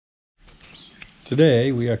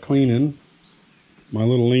Today we are cleaning my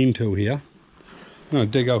little lean-to here. I'm going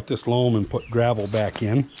to dig out this loam and put gravel back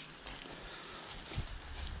in.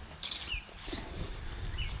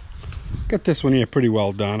 Got this one here pretty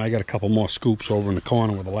well done. I got a couple more scoops over in the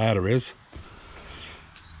corner where the ladder is.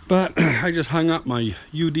 But I just hung up my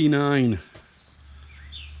UD9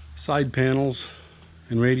 side panels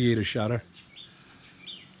and radiator shutter.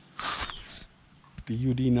 The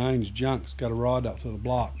UD9's junk's got a rod up to the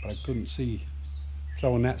block, but I couldn't see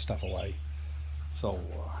throwing that stuff away. So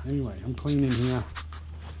anyway, I'm cleaning here.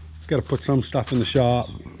 Got to put some stuff in the shop.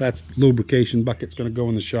 That lubrication bucket's going to go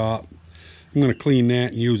in the shop. I'm going to clean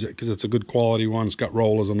that and use it because it's a good quality one. It's got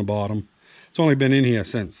rollers on the bottom. It's only been in here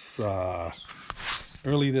since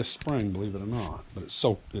early this spring, believe it or not. But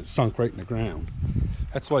it's sunk right in the ground.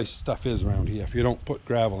 That's the way stuff is around here if you don't put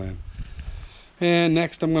gravel in. And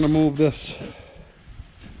next I'm going to move this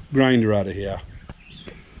grinder out of here.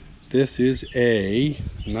 This is a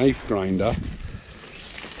knife grinder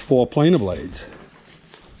for planer blades.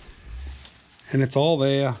 And it's all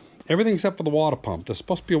there. Everything except for the water pump. There's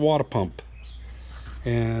supposed to be a water pump.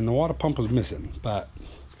 And the water pump is missing. But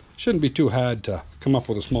it shouldn't be too hard to come up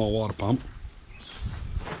with a small water pump.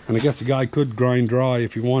 And I guess the guy could grind dry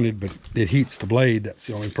if he wanted, but it heats the blade. That's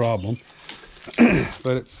the only problem.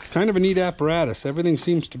 But it's kind of a neat apparatus. Everything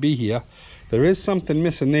seems to be here. There is something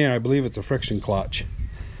missing there. I believe it's a friction clutch.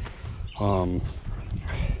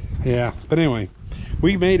 Yeah, but anyway,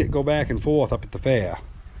 we made it go back and forth up at the fair.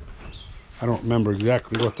 I don't remember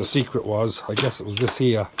exactly what the secret was. I guess it was this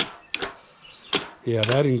here. Yeah,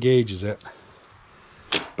 that engages it.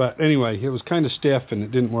 But anyway, it was kind of stiff and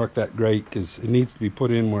it didn't work that great because it needs to be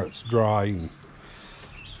put in where it's dry.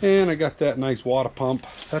 And I got that nice water pump.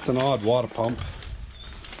 That's an odd water pump.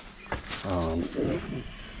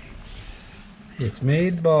 It's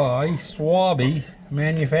made by Swaby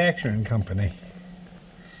Manufacturing Company.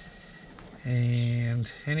 And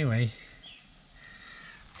anyway,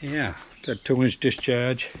 yeah, got 2-inch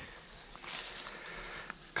discharge.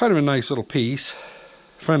 Kind of a nice little piece.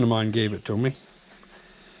 A friend of mine gave it to me.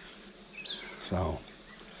 So,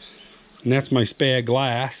 and that's my spare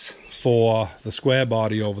glass for the square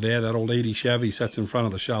body over there. That old 80 Chevy sits in front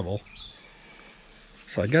of the shovel.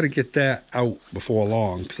 So I got to get that out before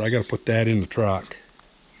long because I got to put that in the truck.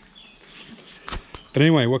 But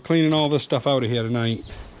anyway, we're cleaning all this stuff out of here tonight.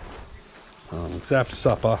 It's after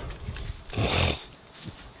supper.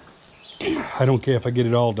 I don't care if I get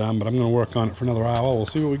it all done, but I'm going to work on it for another hour. We'll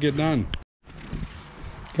see what we get done.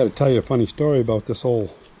 Got to tell you a funny story about this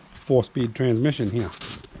whole 4-speed transmission here.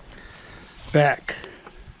 Back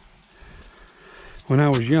when I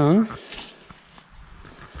was young,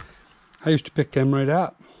 I used to pick them right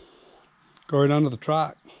up, go right under the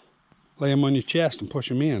truck, lay them on your chest and push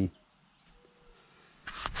them in.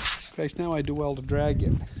 In fact, now I do well to drag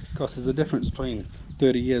it. Of course, there's a difference between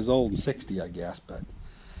 30 years old and 60, I guess, but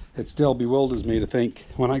it still bewilders me to think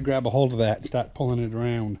when I grab a hold of that and start pulling it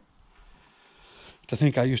around, to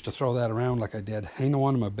think I used to throw that around like I did. Ain't no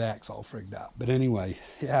wonder my back's all frigged out. But anyway,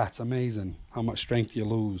 yeah, it's amazing how much strength you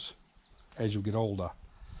lose as you get older.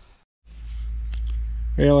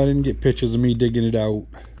 Well, I didn't get pictures of me digging it out,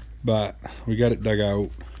 but we got it dug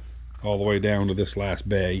out all the way down to this last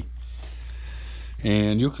bay.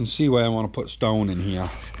 And you can see why I want to put stone in here.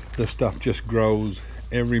 This stuff just grows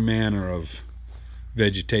every manner of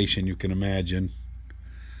vegetation you can imagine.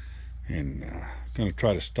 And I'm going to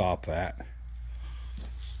try to stop that.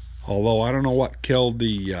 Although I don't know what killed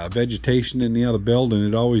the vegetation in the other building.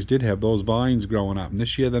 It always did have those vines growing up. And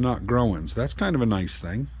this year they're not growing. So that's kind of a nice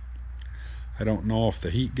thing. I don't know if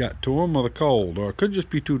the heat got to them or the cold, or it could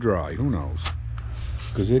just be too dry. Who knows?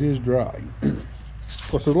 Because it is dry.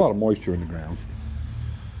 Of course, there's a lot of moisture in the ground.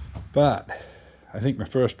 But I think my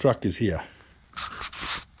first truck is here.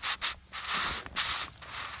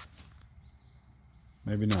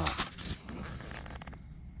 Maybe not.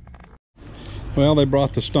 Well, they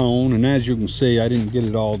brought the stone, and as you can see, I didn't get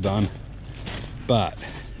it all done. But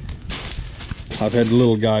I've had the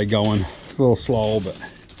little guy going. It's a little slow, but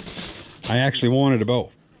I actually wanted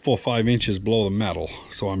about 4 or 5 inches below the metal,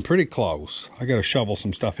 so I'm pretty close. I got to shovel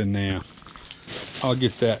some stuff in there. I'll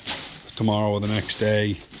get that tomorrow or the next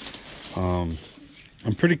day.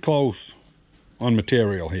 I'm pretty close on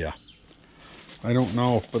material here. I don't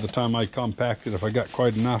know if by the time I compact it, if I got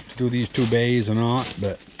quite enough to do these 2 bays or not,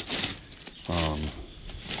 but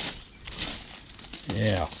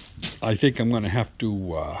yeah, I think I'm going to have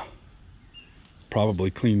to probably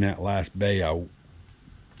clean that last bay out,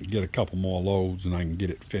 get a couple more loads, and I can get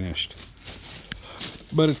it finished.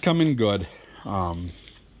 But it's coming good.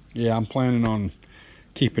 Yeah, I'm planning on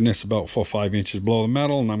keeping this about 4 or 5 inches below the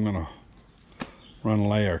metal, and I'm going to run a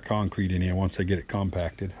layer of concrete in here once I get it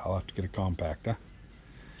compacted. I'll have to get a compactor.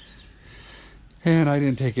 And I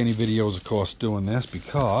didn't take any videos, of course, doing this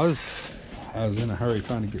because I was in a hurry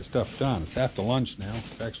trying to get stuff done. It's after lunch now.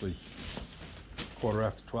 It's actually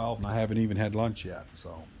 12:15 and I haven't even had lunch yet.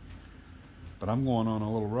 So, but I'm going on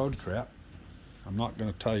a little road trip. I'm not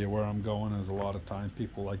going to tell you where I'm going, as a lot of times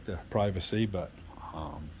people like the privacy, but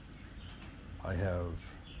I have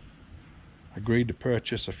agreed to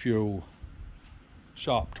purchase a few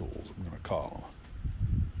shop tools, I'm going to call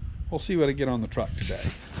them. We'll see what I get on the truck today,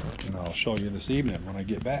 and I'll show you this evening when I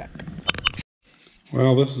get back.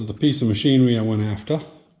 Well, this is the piece of machinery I went after.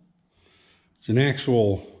 It's an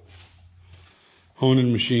actual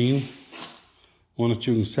honing machine, one that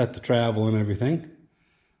you can set the travel and everything.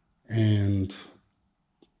 And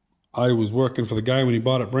I was working for the guy when he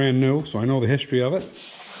bought it brand new, so I know the history of it.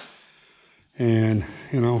 And,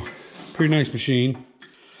 you know, pretty nice machine.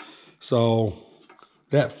 So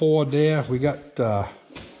that Ford there, we got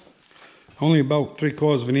only about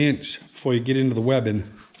 3/4 of an inch before you get into the webbing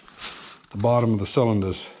at the bottom of the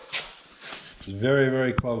cylinders. It's very,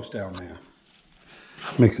 very close down there.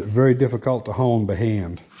 Makes it very difficult to hone by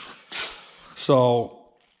hand. So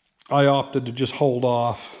I opted to just hold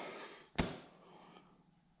off.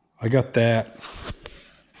 I got that.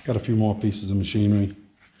 Got a few more pieces of machinery.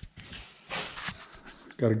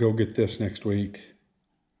 Got to go get this next week.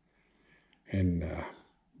 And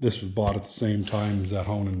this was bought at the same time as that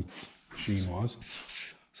honing machine was.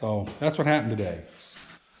 So that's what happened today.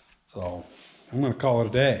 So I'm going to call it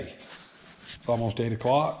a day. It's almost 8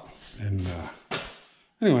 o'clock. And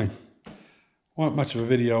anyway, wasn't much of a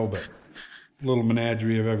video, but a little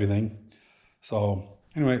menagerie of everything. So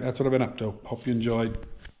anyway, that's what I've been up to. Hope you enjoyed.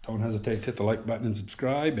 Don't hesitate to hit the like button and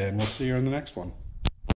subscribe, and we'll see you in the next one.